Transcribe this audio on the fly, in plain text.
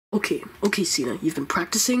Okay, Cena, you've been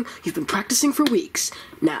practicing for weeks.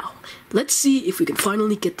 Now, let's see if we can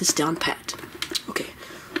finally get this down pat. Okay,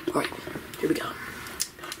 alright, here we go.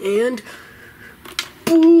 And,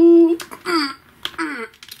 boo,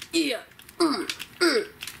 yeah,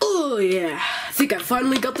 oh yeah, I think I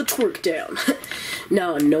finally got the twerk down.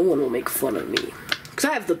 Now no one will make fun of me, because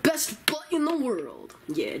I have the best butt in the world.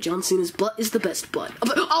 Yeah, John Cena's butt is the best butt.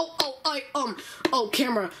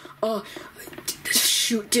 Camera,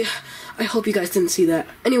 shoot, I hope you guys didn't see that.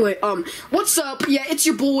 Anyway, what's up? Yeah, it's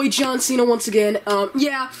your boy, John Cena, once again.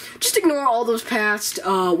 Yeah, just ignore all those past,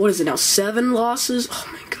 what is it now, 7 losses? Oh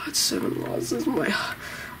my god, 7 losses,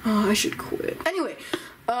 I should quit. Anyway,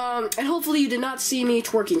 and hopefully you did not see me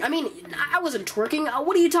twerking. I mean, I wasn't twerking,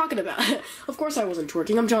 what are you talking about? Of course I wasn't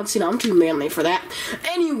twerking, I'm John Cena, I'm too manly for that.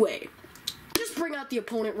 Anyway, just bring out the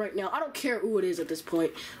opponent right now, I don't care who it is at this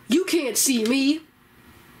point. You can't see me.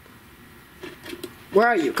 Where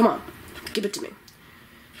are you? Come on. Give it to me.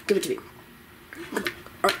 Give it to me.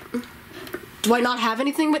 Right. Do I not have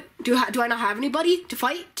anything? But do I not have anybody to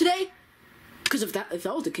fight today? Because if that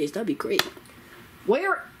was the case, that'd be great.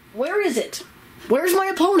 Where is it? Where's my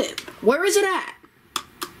opponent? Where is it at?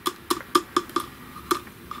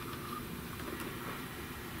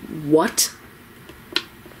 What?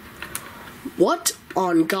 What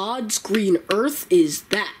on God's green earth is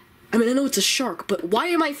that? I mean, I know it's a shark, but why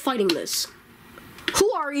am I fighting this? Who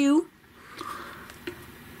are you?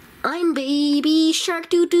 I'm baby shark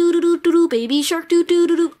doo doo doo doo doo, baby shark doo doo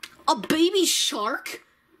doo doo. A baby shark?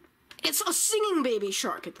 It's a singing baby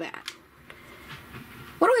shark at that.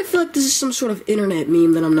 Why do I feel like this is some sort of internet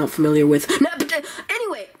meme that I'm not familiar with? No, but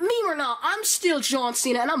anyway, meme or not, I'm still John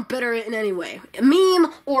Cena and I'm better in any way.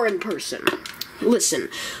 Meme or in person. Listen.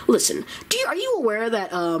 Are you aware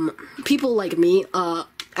that people like me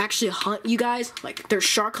actually hunt you guys? Like, there's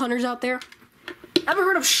shark hunters out there. Ever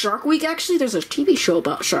heard of Shark Week? Actually, there's a TV show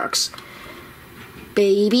about sharks.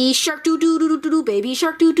 Baby shark doo doo doo doo doo, baby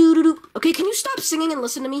shark doo doo doo doo. Okay, can you stop singing and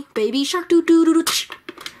listen to me? Baby shark doo doo doo doo.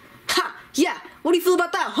 Ha! Yeah. What do you feel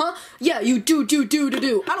about that, huh? Yeah, you do do do do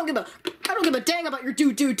do. I don't give a dang about your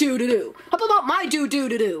do do do do do. How about my do do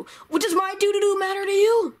do do? What does my do do do matter to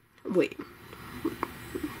you? Wait.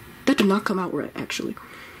 That did not come out right, actually.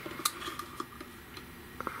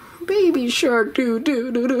 Baby shark doo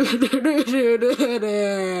doo doo doo doo doo doo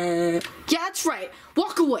doo. Yeah, that's right.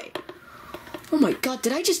 Walk away. Oh my god,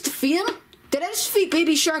 did I just defeat him? Did I just defeat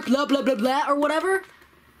Baby Shark blah blah blah blah or whatever?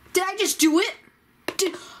 Did I just do it? I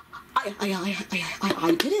did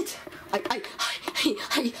it.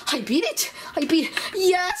 I beat it.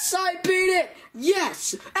 Yes, I beat it.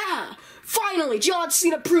 Yes. Finally, John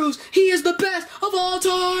Cena proves he is the best of all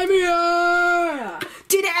time. Yeah.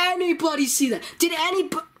 Did anybody see that? Did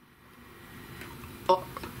anybody?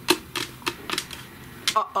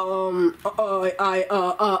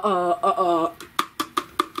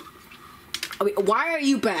 Why are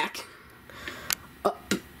you back?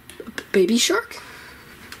 Baby Shark?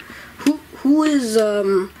 Who is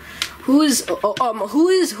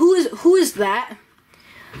that?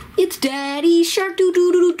 It's Daddy Shark doo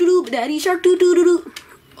doo doo doo doo. Daddy Shark doo doo doo doo.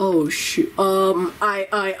 Oh shoot.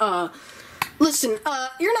 Listen,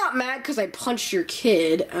 you're not mad because I punched your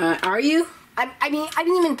kid, are you? I mean, I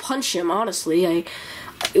didn't even punch him, honestly.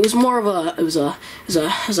 It was more of it was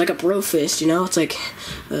like a bro fist, you know? It's like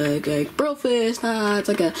bro fist, it's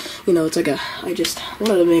like a, you know, it's like I just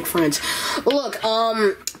wanted to make friends. Look,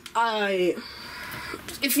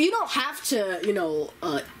 if you don't have to, you know,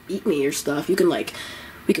 eat me or stuff, you can, like,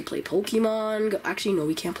 we could play Pokemon. Actually, no,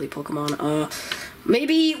 we can't play Pokemon.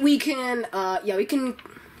 Maybe we can, yeah, we can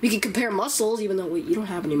compare muscles, even though, wait, you don't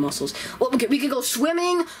have any muscles. Well, okay, we could go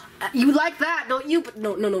swimming. You like that, don't you? But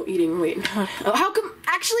no, eating, wait. How come,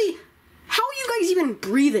 actually, how are you guys even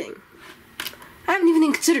breathing? I haven't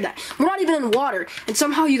even considered that. We're not even in water, and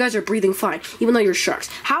somehow you guys are breathing fine, even though you're sharks.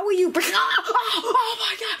 How are you breathing? Oh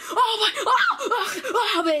my god!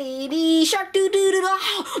 Oh, baby shark doo doo doo.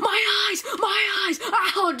 Oh, my eyes!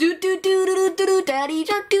 Oh, doo doo doo doo doo doo. Daddy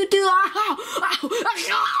shark doo doo. Oh,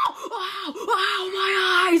 my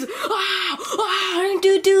eyes! Oh,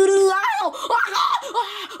 doo doo doo.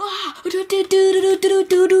 Oh, doo doo doo doo doo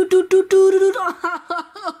doo doo doo doo doo doo.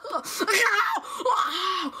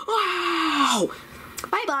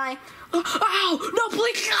 Bye-bye. Ow! No,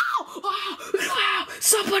 please! Ow!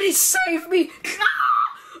 Somebody save me!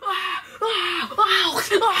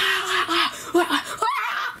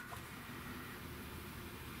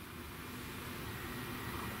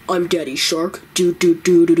 I'm Daddy Shark. Do do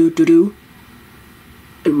do do do do do.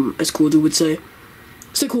 And as Cool Dude would say,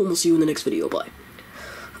 stay cool and we'll see you in the next video. Bye.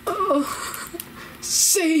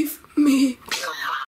 Save me.